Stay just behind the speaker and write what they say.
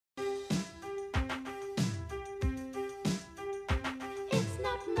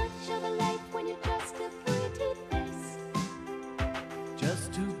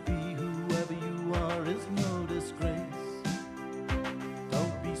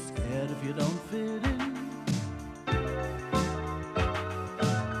you don't fit in.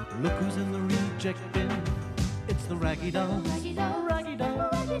 Look who's in the reject bin. It's the Raggy Dolls. Raggy Dolls. Raggy Dolls.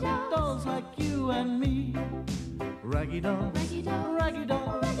 Raggy Dolls. Dolls like you and me. Raggy Dolls. Raggy Dolls. Raggy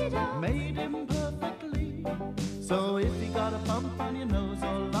Dolls. Raggy Dolls. Made him perfectly. So if you got a bump on your nose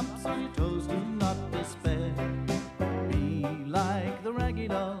or lumps on your toes, do not despair. Be like the Raggy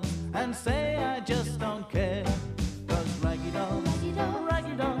Dolls and say I just don't care. 'Cause Raggy Dolls, Raggy Dolls.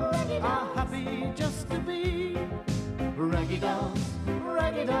 Raggy Dolls Raggy are Dolls. happy just to be Raggy Dolls,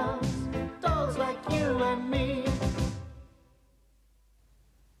 Raggy Dolls, dolls like you and me.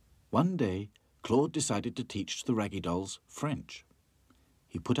 One day, Claude decided to teach the Raggy Dolls French.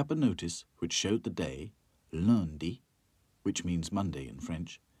 He put up a notice which showed the day, lundi, which means Monday in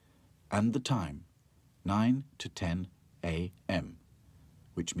French, and the time, 9 to 10 a.m.,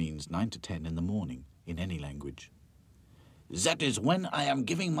 which means 9 to 10 in the morning in any language. That is when I am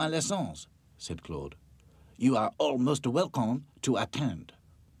giving my lessons, said Claude. You are all most welcome to attend.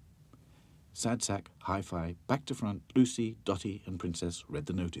 Sadsack, Hi-Fi, back to front, Lucy, Dotty and Princess read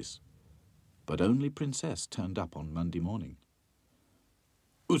the notice. But only Princess turned up on Monday morning.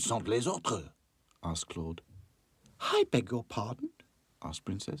 Où sont les autres? Asked Claude. I beg your pardon? Asked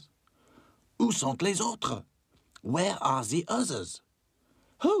Princess. Où sont les autres? Where are the others?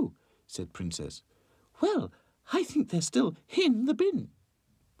 Oh, said Princess. Well, I think they're still in the bin.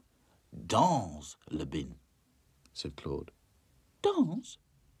 Dans le bin, said Claude. Dans?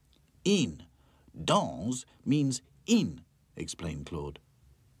 In. Dans means in, explained Claude.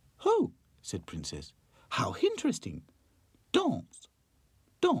 Oh, said Princess. How interesting. Dans.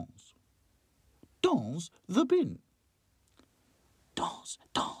 Dans. Dans the bin. Dans,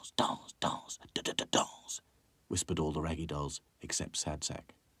 dans, dans, dans, dans, whispered all the Raggy Dolls except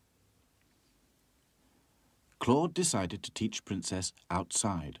Sadsack. Claude decided to teach Princess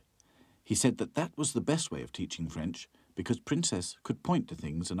outside. He said that that was the best way of teaching French because Princess could point to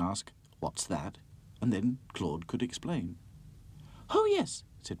things and ask, "What's that?" and then Claude could explain. "Oh, yes,"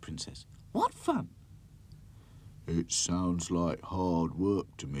 said Princess. "What fun!" "It sounds like hard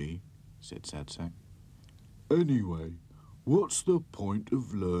work to me," said Sadsack. "Anyway, what's the point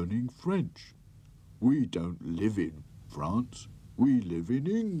of learning French? We don't live in France, we live in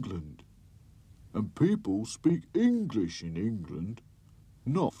England. And people speak English in England,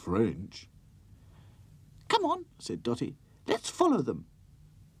 not French." "Come on," said Dotty. "Let's follow them."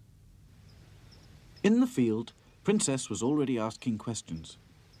 In the field, Princess was already asking questions.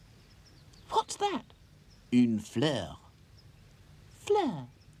 "What's that?" Une fleur. "Fleur."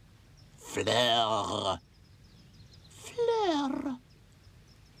 Fleur. "Fleur,"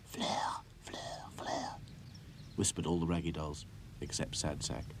 Fleur, fleur, fleur. whispered all the Raggy Dolls, except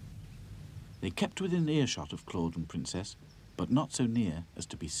Sadsack. They kept within earshot of Claude and Princess, but not so near as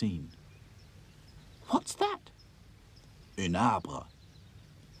to be seen. "What's that?" Un arbre.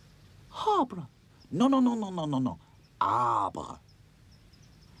 "Arbre." No, no, no, no, no, no, no. Arbre.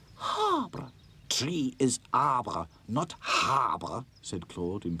 "Arbre." Tree is arbre, not harbre, said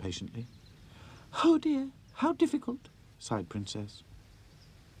Claude impatiently. "Oh dear, how difficult," sighed Princess.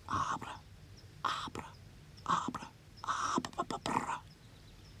 arbre, arbre, arbre, arbre,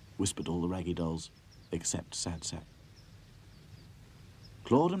 whispered all the Raggy Dolls, except Sadsack.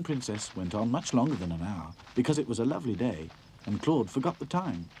 Claude and Princess went on much longer than an hour because it was a lovely day and Claude forgot the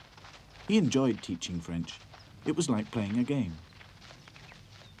time. He enjoyed teaching French. It was like playing a game.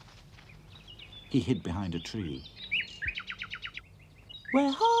 He hid behind a tree.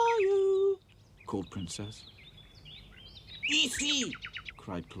 "Where are you?" called Princess. Ici,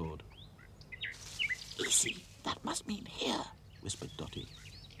 cried Claude. ici, that must mean here, whispered Dotty.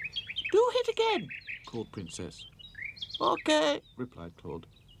 "Do hit again," called Princess. "Okay," replied Claude.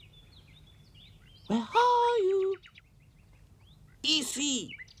 "Where are you?"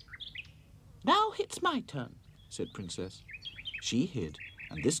 Ici. "Now it's my turn," said Princess. She hid,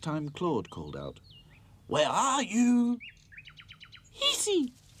 and this time Claude called out. Where are you?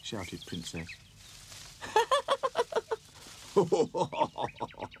 "Ici," shouted Princess.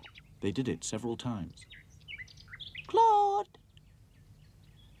 They did it several times. "Claude."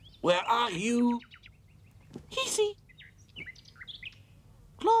 Where are you? "Ici."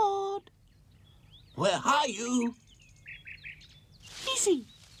 "Claude." Where are you? "Ici."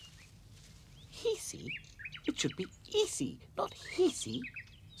 "Ici? It should be easy, not hissy,"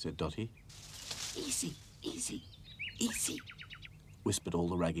 said Dotty. Easy, easy, easy, whispered all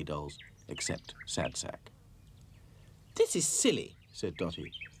the Raggy Dolls, except Sadsack. This is silly, said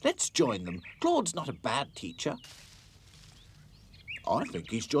Dotty. Let's join them. Claude's not a bad teacher. I think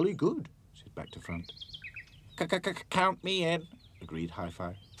he's jolly good, said Back to Front. Count me in, agreed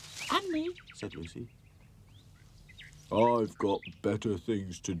Hi-Fi. And me, Said Lucy. I've got better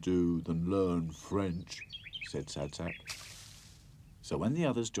things to do than learn French, Said Sadsack. So when the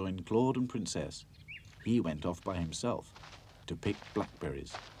others joined Claude and Princess, he went off by himself to pick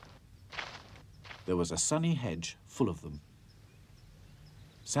blackberries. There was a sunny hedge full of them.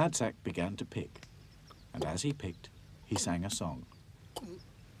 Sadsack began to pick, and as he picked, he sang a song.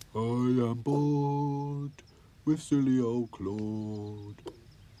 I am bored with silly old Claude.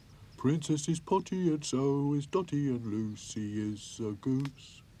 Princess is Potty and so is Dotty and Lucy is a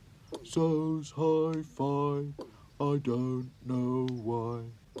goose. So's Hi-Fi, I don't know why.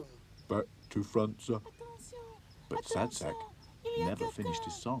 Back to front, sir. But Sadsack never finished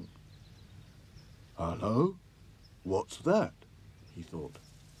his song. Hello? What's that? He thought.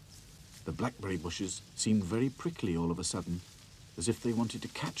 The blackberry bushes seemed very prickly all of a sudden, as if they wanted to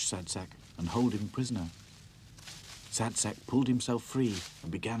catch Sadsack and hold him prisoner. Sadsack pulled himself free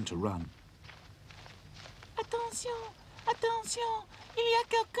and began to run. Attention, attention, il y a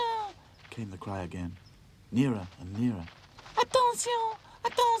quelqu'un. Came the cry again, nearer and nearer. Attention,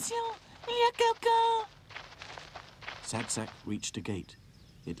 attention, il y a quelqu'un. Sadsack reached a gate.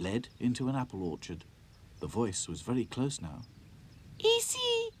 It led into an apple orchard. The voice was very close now.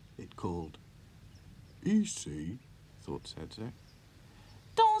 Ici, It called. Easy, Thought Sadsack.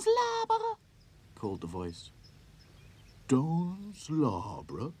 dans l'arbre. Called the voice. dans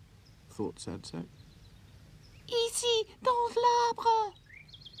l'arbre. Thought Sadsack. Ici, dans l'arbre.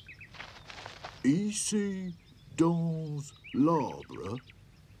 Ici, dans l'arbre.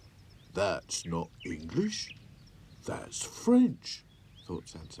 That's not English. That's French, Thought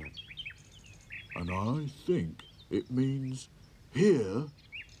Sadsack. and I think it means here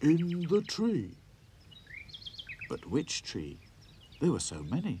in the tree. But which tree? There were so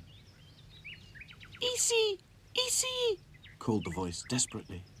many, Ici, ici. called the voice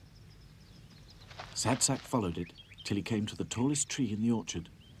desperately. Sadsack followed it till he came to the tallest tree in the orchard.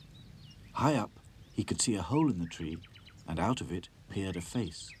 High up, he could see a hole in the tree, and out of it peered a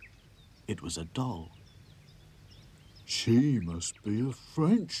face. It was a doll, She must be a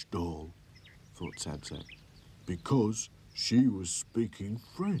French doll, thought Sadsack. because she was speaking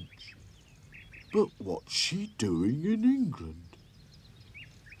French. But what's she doing in England?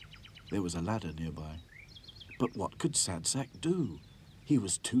 There was a ladder nearby. But what could Sadsack do? He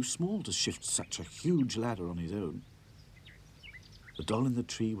was too small to shift such a huge ladder on his own. The doll in the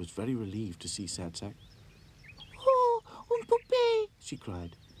tree was very relieved to see Sadsack. Oh, une poupée. She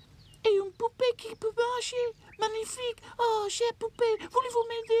cried. Et une poupée qui peut marcher. Magnifique. Oh, chère poupée, voulez-vous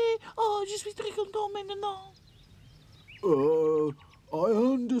m'aider? Oh, je suis très content maintenant. I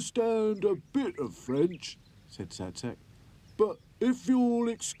understand a bit of French, Said Sadsack. but if you'll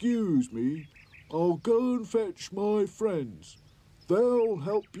excuse me, I'll go and fetch my friends. They'll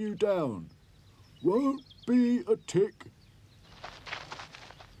help you down. Won't be a tick.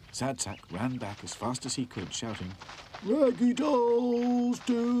 Sadsack ran back as fast as he could, shouting, Raggy Dolls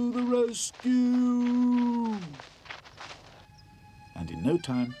to the rescue! and in no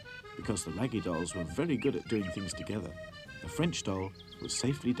time, because the Raggy Dolls were very good at doing things together, the French doll was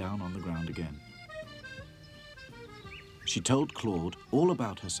safely down on the ground again. She told Claude all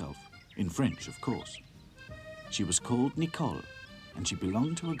about herself, in French, of course. She was called Nicole, and she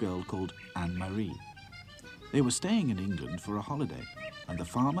belonged to a girl called Anne-Marie. They were staying in England for a holiday, and the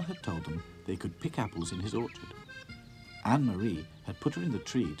farmer had told them they could pick apples in his orchard. Anne-Marie had put her in the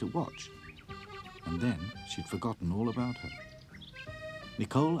tree to watch, and then she'd forgotten all about her.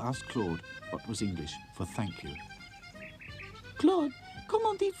 Nicole asked Claude what was English for thank you. Claude,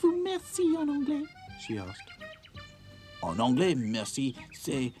 comment dites-vous merci en anglais? She asked. En anglais, merci,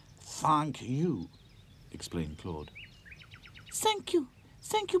 c'est thank you. Explained Claude. Thank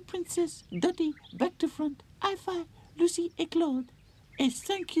you, Princess, Dotty, back to front, Hi-Fi, Lucy et Claude. Et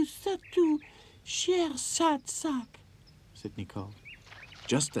thank you surtout, cher Sadsack. Said Nicole.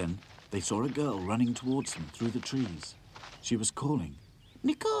 Just then, they saw a girl running towards them through the trees. She was calling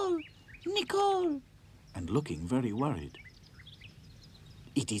Nicole, Nicole. and looking very worried.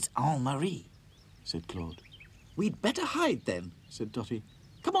 It is Anne-Marie. Said Claude. We'd better hide then. Said Dotty.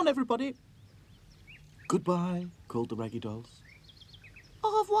 Come on, everybody. Goodbye, called the Raggy Dolls.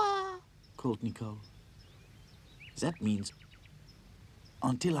 Au revoir. Called Nicole. That means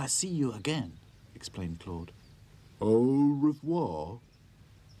until I see you again. Explained Claude. Au revoir.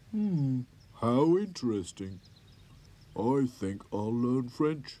 How interesting. I think I'll learn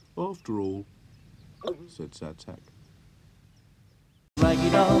French after all, Said Sadsack. Raggy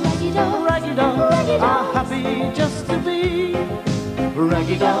dolls, raggy dolls, are happy just to be.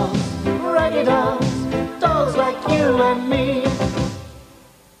 Raggy dolls, dolls. dolls like you and me.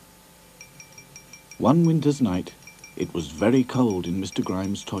 One winter's night, it was very cold in Mr.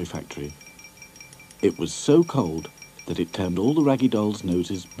 Grimes' toy factory. It was so cold that it turned all the Raggy Dolls'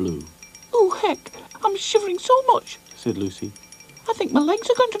 noses blue. Oh, heck, I'm shivering so much, Said Lucy. I think my legs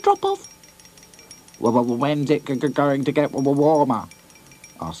are going to drop off. Well, when's it going to get warmer?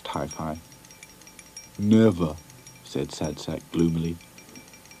 Asked Hi-Fi. Never, Said Sadsack gloomily.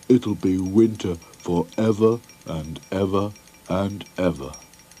 it'll be winter forever and ever and ever.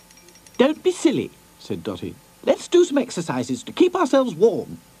 Don't be silly. Said Dotty. Let's do some exercises to keep ourselves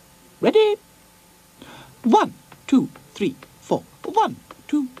warm. Ready? 1, 2, 3, 4. 1,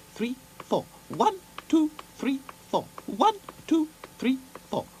 2, 3, 4. 1, 2, 3, 4. 1, 2, 3,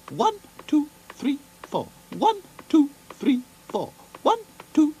 4. 1, 2, 3, 4. 1, 2, 3, 4. 1,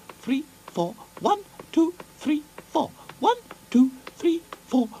 2, 3, 4. 1, 2, 3, 4. 1, 2, 3,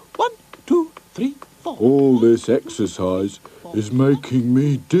 4. 1, 2, 3, 4. All this exercise is making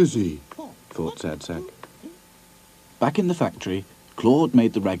me dizzy. Thought Sadsack. Back in the factory, Claude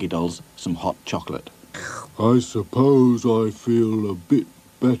made the Raggy Dolls some hot chocolate. I suppose I feel a bit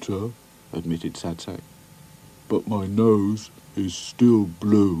better, Admitted Sadsack. but my nose is still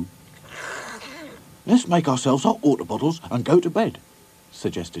blue. Let's make ourselves hot water bottles and go to bed,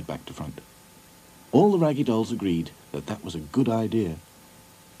 suggested Back to Front. All the Raggy Dolls agreed that that was a good idea.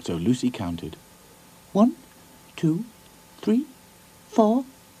 So Lucy counted. 1, 2, 3, 4,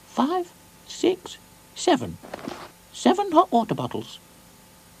 5, 6, 7. 7 hot water bottles.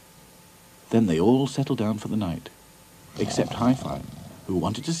 Then they all settled down for the night, except Hi-Fi, who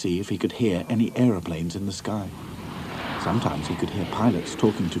wanted to see if he could hear any aeroplanes in the sky. Sometimes he could hear pilots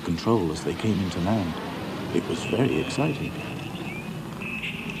talking to control as they came into land. It was very exciting.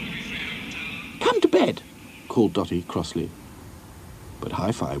 Come to bed. Called Dotty crossly. But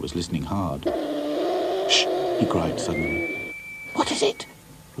Hi-Fi was listening hard. Shh! He cried suddenly. What is it?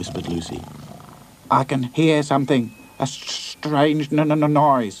 Whispered Lucy. I can hear something. A strange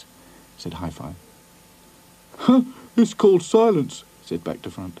noise, said Hi-Fi. It's called silence, Said Back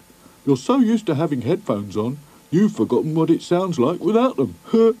to Front. You're so used to having headphones on, you've forgotten what it sounds like without them.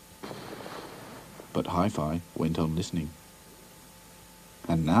 But Hi-Fi went on listening.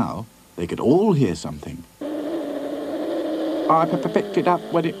 And now they could all hear something. I picked it up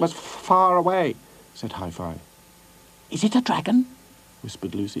when it was far away, said Hi-Fi. Is it a dragon?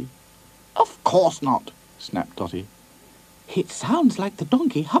 Whispered Lucy. Of course not, snapped Dotty. It sounds like the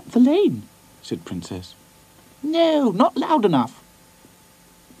donkey up the lane, said Princess. No, not loud enough.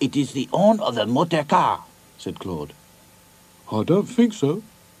 It is the horn of the motor car, said Claude. I don't think so.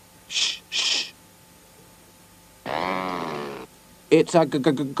 Shh, shh. It's a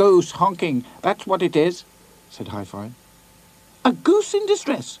goose honking, that's what it is, said Hi-Fi. A goose in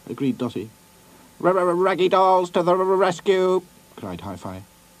distress, agreed Dotty. Raggy Dolls to the rescue, cried Hi-Fi.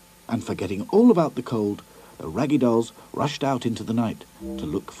 And forgetting all about the cold, the Raggy Dolls rushed out into the night to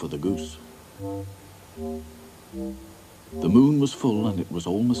look for the goose. The moon was full and it was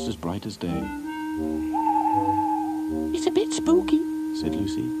almost as bright as day. It's a bit spooky, said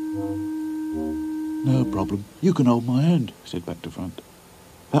Lucy. No problem. You can hold my hand, Said Back to Front.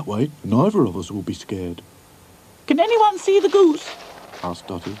 That way, neither of us will be scared. Can anyone see the goose? Asked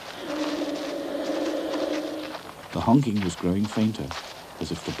Dotty. The honking was growing fainter,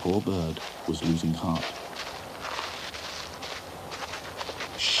 as if the poor bird was losing heart.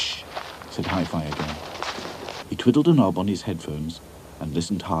 Shh, said Hi-Fi again. He twiddled a knob on his headphones and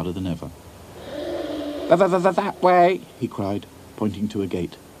listened harder than ever. That way, he cried, pointing to a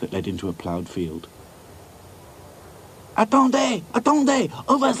gate that led into a ploughed field. Attendez! Attendez!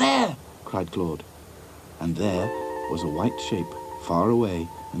 Over there! Cried Claude. And there was a white shape far away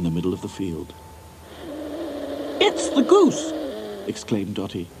in the middle of the field. It's the goose! Exclaimed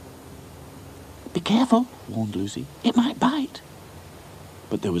Dotty. Be careful, Warned Lucy. it might bite.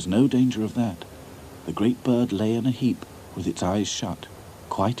 But there was no danger of that. The great bird lay in a heap with its eyes shut,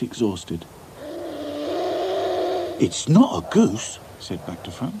 quite exhausted. It's not a goose, said Back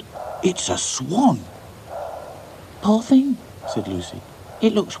to Front. It's a swan. Poor thing, Said Lucy.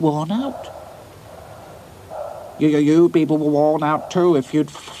 it looks worn out. You'd be worn out too if you'd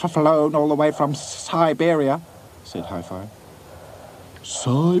flown all the way from Siberia, said Hi-Fi.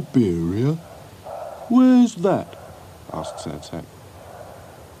 Siberia? Where's that? Asked Sadsack.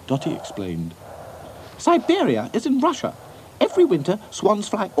 Dotty explained. Siberia is in Russia. Every winter, swans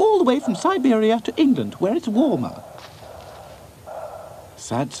fly all the way from Siberia to England, where it's warmer.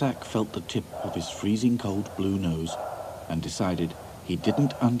 Sadsack felt the tip of his freezing cold blue nose and decided he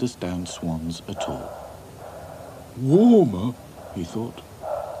didn't understand swans at all. Warmer? He thought.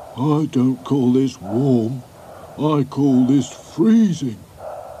 I don't call this warm. I call this freezing.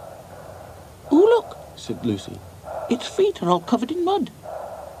 Oh, look, said Lucy. Its feet are all covered in mud.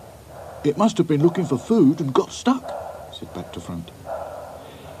 It must have been looking for food and got stuck, said Back to Front.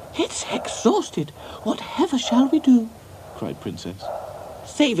 It's exhausted. Whatever shall we do? Cried Princess.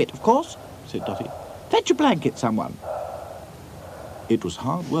 Save it, of course, said Dotty. Fetch a blanket, someone. It was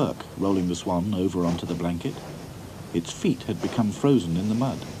hard work rolling the Swan over onto the blanket. Its feet had become frozen in the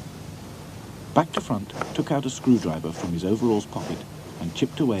mud. Back to Front took out a screwdriver from his overalls pocket and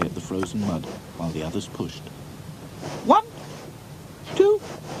chipped away at the frozen mud while the others pushed. 1, 2,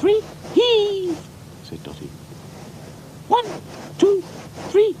 3, heave, said Dotty. 1, 2,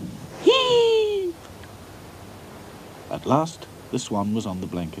 3, heave. At last, the Swan was on the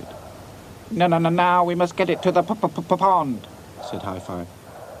blanket. No, now we must get it to the pond, said Hi-Fi.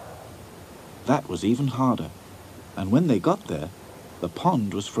 That was even harder, and when they got there, the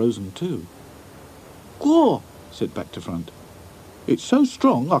pond was frozen too. Gore, said Back to Front. It's so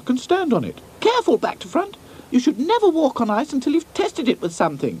strong I can stand on it. Careful, Back to Front. You should never walk on ice until you've tested it with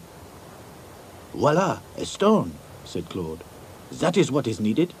something. Voila, a stone, said Claude. That is what is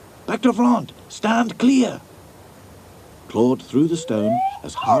needed. Back to Front, stand clear. Claude threw the stone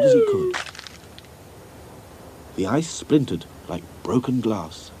as hard as he could. The ice splintered like broken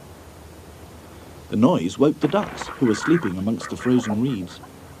glass. The noise woke the ducks, who were sleeping amongst the frozen reeds.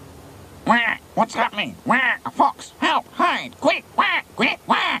 Wah! What's happening? Wah! A fox! Help! Hide! Quick! Wah! Quick!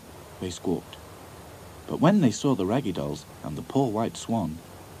 Wah! They squawked. But when they saw the Raggy Dolls and the poor white Swan,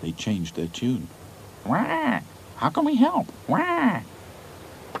 they changed their tune. Wah! How can we help? Wah!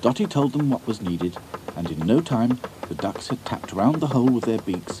 Dotty told them what was needed, and in no time the ducks had tapped round the hole with their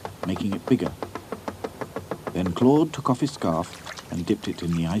beaks, making it bigger. Then Claude took off his scarf and dipped it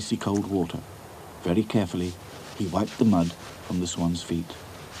in the icy cold water. Very carefully, he wiped the mud from the Swan's feet.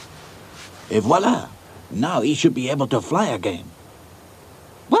 Et voila! Now he should be able to fly again.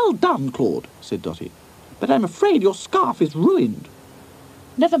 Well done, Claude, said Dotty. But I'm afraid your scarf is ruined.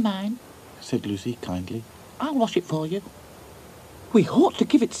 Never mind, said Lucy kindly. I'll wash it for you. We ought to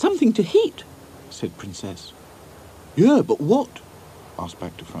give it something to heat, said Princess. Yeah, but what? Asked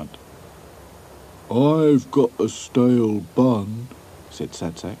Back to Front. I've got a stale bun, said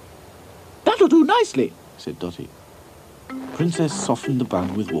Sadsack. That'll do nicely, said Dotty. Princess softened the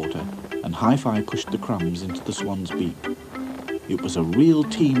bun with water, and Hi-Fi pushed the crumbs into the Swan's beak. It was a real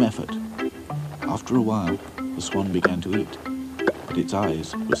team effort. After a while, the Swan began to eat, but its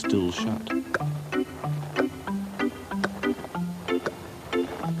eyes were still shut.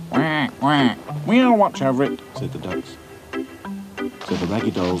 Wah, wah. We'll watch over it, said the ducks. So the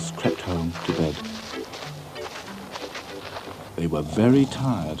Raggy Dolls crept home to bed. They were very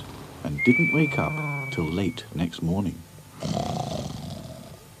tired and didn't wake up till late next morning.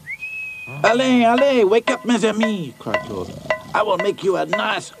 Allez, allez, wake up, mes amis, cried Claude. I will make you a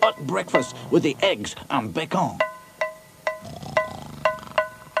nice hot breakfast with the eggs and bacon.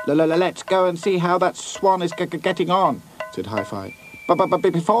 Let's go and see how that Swan is getting on, said Hi-Fi. But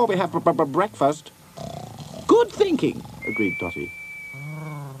before we have breakfast... Good thinking, agreed Dotty.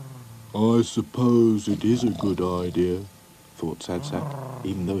 I suppose it is a good idea, thought Sadsack,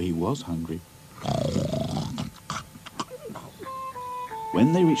 even though he was hungry.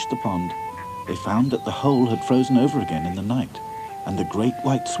 When they reached the pond, they found that the hole had frozen over again in the night, and the great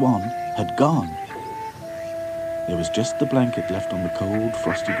white Swan had gone. There was just the blanket left on the cold,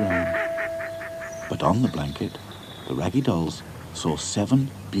 frosty ground. But on the blanket, the Raggy Dolls saw 7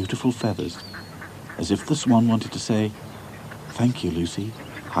 beautiful feathers, as if the Swan wanted to say, "Thank you, Lucy,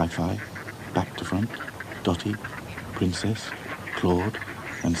 Hi-Fi, Back to Front, Dotty, Princess, Claude,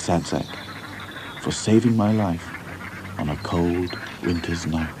 and Sadsack, for saving my life on a cold winter's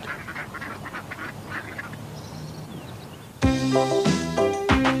night."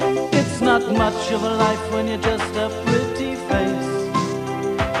 It's not much of a life when you're just a pretty face.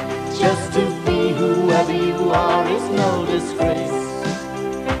 Just to be whoever you are is no disgrace.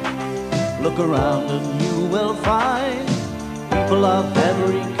 Look around and you will find people of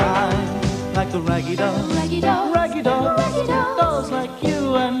every kind, like the Raggy Dolls, Raggy Dolls, Raggy Dolls, Raggy Dolls, dolls like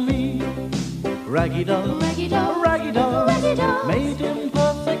you and me. Raggy Dolls, Raggy Dolls, Raggy Dolls, Raggy Dolls, made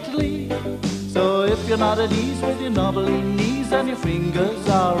imperfectly. So if you're not at ease with your knobbly knees and your fingers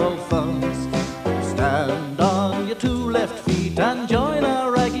are